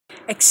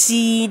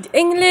XSEED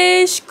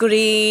English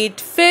Grade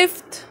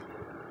 5th.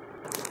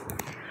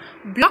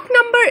 Block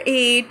number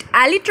 8,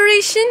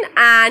 Alliteration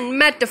and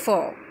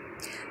Metaphor.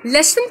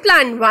 Lesson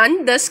Plan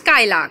 1, The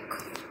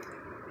Skylark.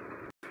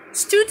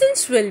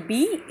 Students will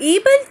be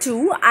able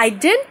to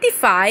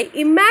identify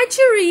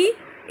imagery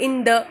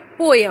in the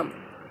poem.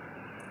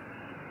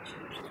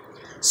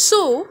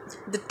 So,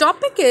 the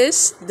topic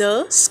is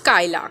the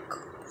skylark.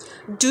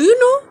 Do you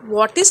know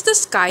what is the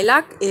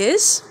skylark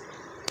is?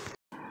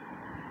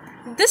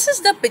 This is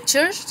the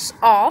pictures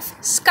of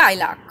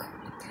skylark.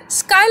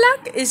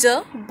 Skylark is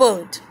a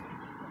bird.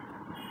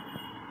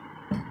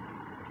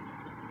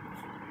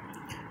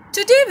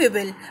 Today we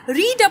will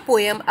read a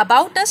poem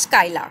about a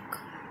skylark.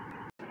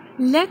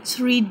 Let's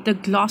read the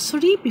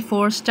glossary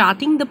before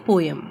starting the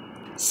poem.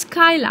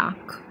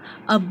 Skylark,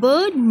 a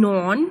bird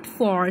known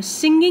for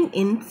singing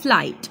in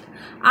flight.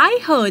 I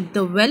heard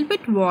the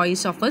velvet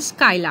voice of a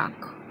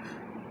skylark.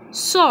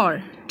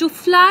 Soar, to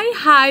fly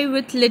high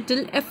with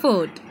little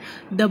effort.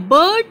 The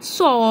bird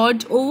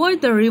soared over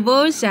the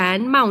rivers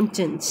and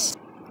mountains.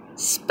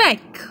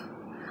 Speck,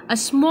 a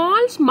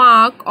small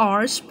mark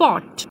or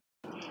spot.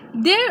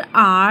 There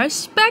are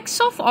specks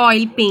of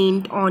oil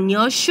paint on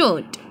your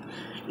shirt.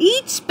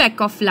 Each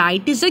speck of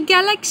light is a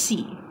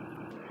galaxy.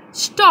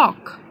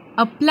 Stalk,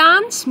 a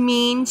plant's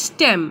main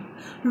stem.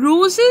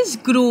 Roses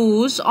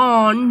grows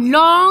on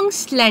long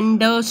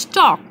slender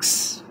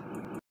stalks.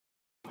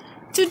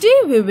 Today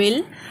we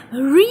will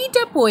read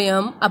a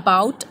poem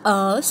about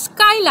a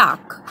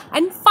skylark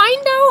and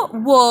find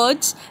out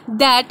words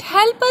that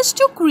help us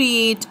to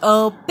create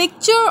a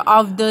picture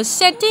of the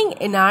setting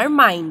in our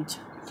mind.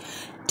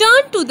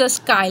 Turn to the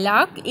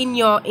skylark in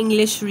your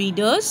English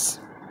readers.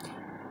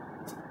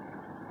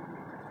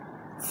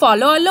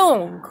 Follow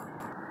along.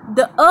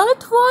 The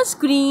earth was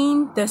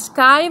green, the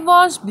sky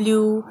was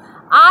blue.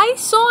 I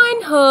saw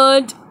and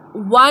heard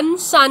one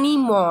sunny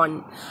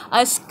morn.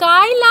 A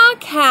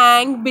skylark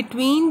hang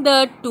between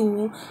the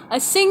two, a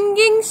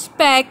singing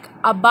speck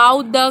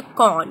above the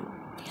corn.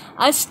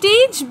 A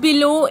stage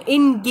below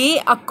in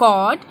gay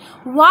accord,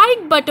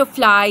 white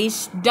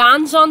butterflies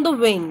dance on the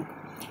wing.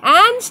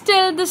 And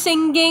still the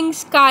singing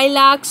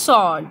skylark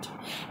soared,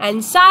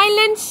 and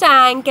silent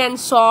sang and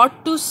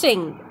sought to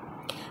sing.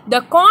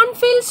 The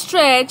cornfield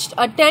stretched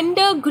a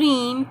tender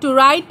green to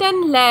right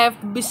and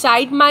left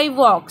beside my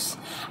walks.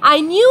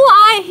 I knew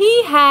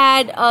he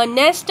had a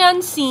nest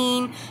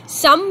unseen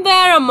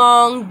somewhere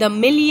among the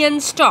million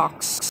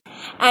stalks.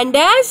 And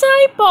as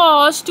I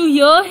paused to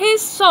hear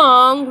his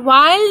song,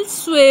 while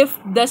swift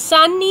the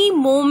sunny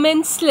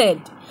moments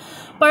slid,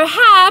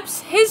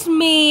 perhaps his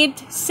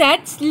mate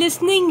sat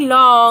listening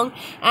long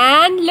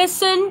and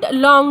listened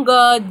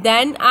longer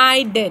than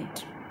I did.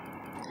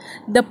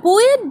 The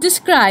poet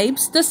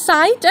describes the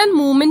sight and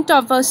movement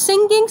of a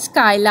singing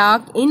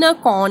skylark in a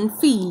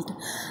cornfield.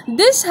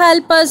 This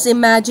helps us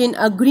imagine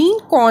a green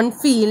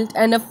cornfield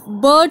and a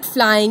bird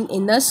flying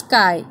in the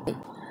sky.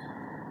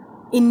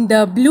 In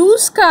the blue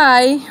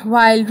sky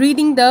while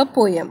reading the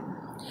poem.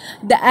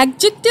 The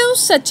adjectives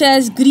such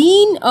as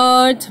green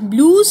earth,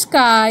 blue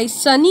sky,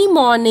 sunny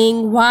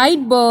morning,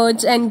 white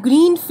birds and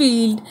green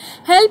field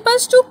help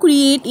us to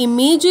create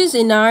images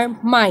in our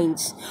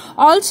minds.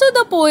 Also,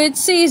 the poet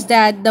says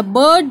that the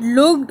bird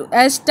looked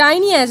as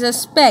tiny as a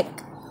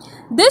speck.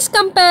 This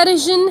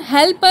comparison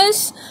helps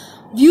us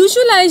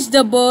visualize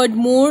the bird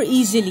more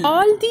easily.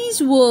 All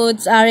these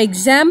words are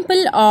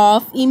examples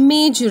of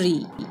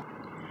imagery.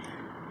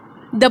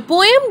 The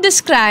poem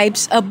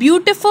describes a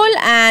beautiful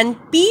and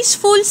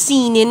peaceful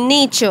scene in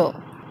nature.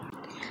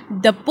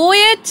 The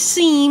poet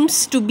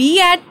seems to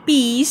be at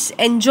peace,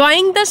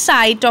 enjoying the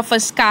sight of a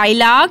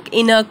skylark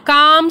in a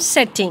calm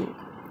setting.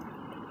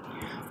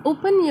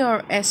 Open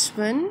your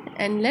S1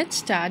 and let's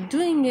start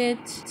doing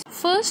it.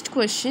 First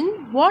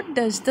question, what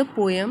does the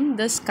poem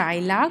The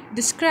Skylark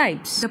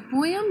describes? The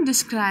poem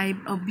describes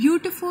a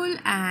beautiful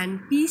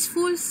and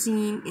peaceful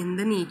scene in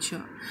the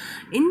nature.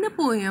 In the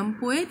poem,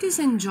 poet is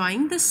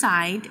enjoying the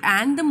sight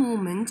and the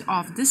movement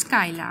of the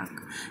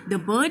skylark. The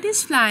bird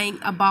is flying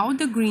above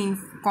the green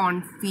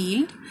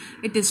cornfield.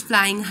 It is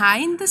flying high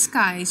in the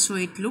sky, so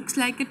it looks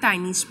like a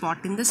tiny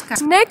spot in the sky.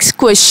 Next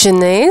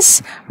question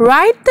is,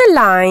 write the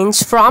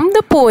lines from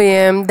the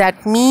poem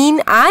that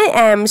mean I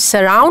am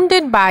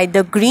surrounded by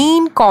the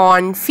green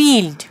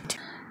cornfield.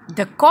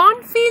 The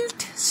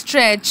cornfield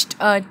stretched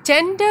a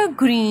tender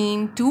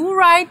green to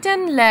right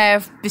and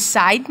left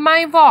beside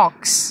my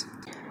walks.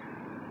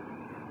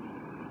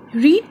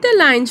 Read the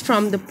lines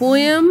from the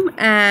poem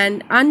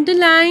and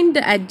underline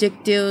the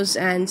adjectives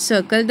and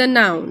circle the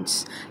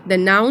nouns. The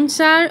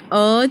nouns are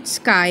earth,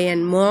 sky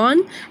and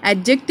morn.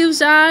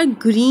 Adjectives are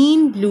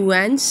green, blue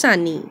and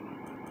sunny.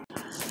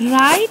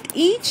 Write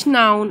each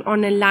noun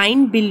on a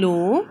line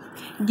below.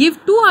 Give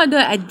two other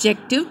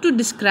adjectives to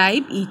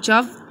describe each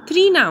of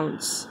three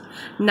nouns.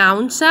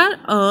 Nouns are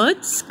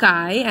earth,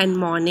 sky and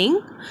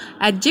morning.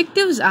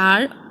 Adjectives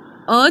are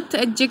earth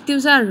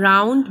adjectives are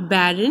round,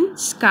 barren,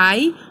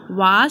 sky,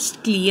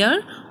 vast,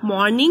 clear,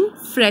 morning,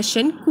 fresh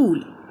and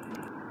cool.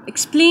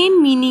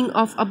 Explain meaning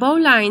of above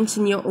lines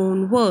in your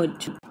own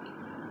word.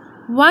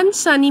 One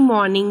sunny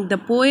morning, the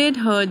poet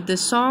heard the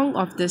song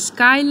of the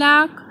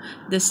skylark.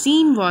 The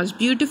scene was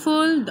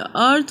beautiful, the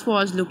earth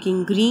was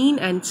looking green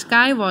and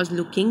sky was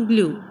looking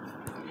blue.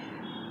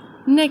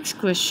 Next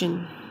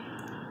question.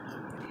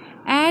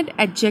 Add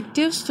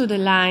adjectives to the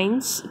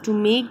lines to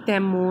make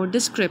them more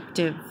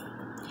descriptive.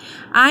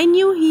 I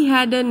knew he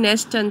had a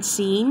nest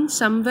unseen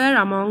somewhere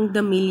among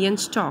the million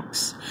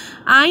stalks.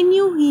 I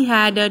knew he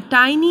had a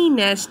tiny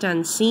nest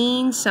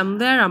unseen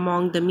somewhere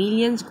among the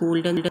millions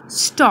golden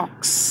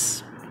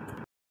stalks.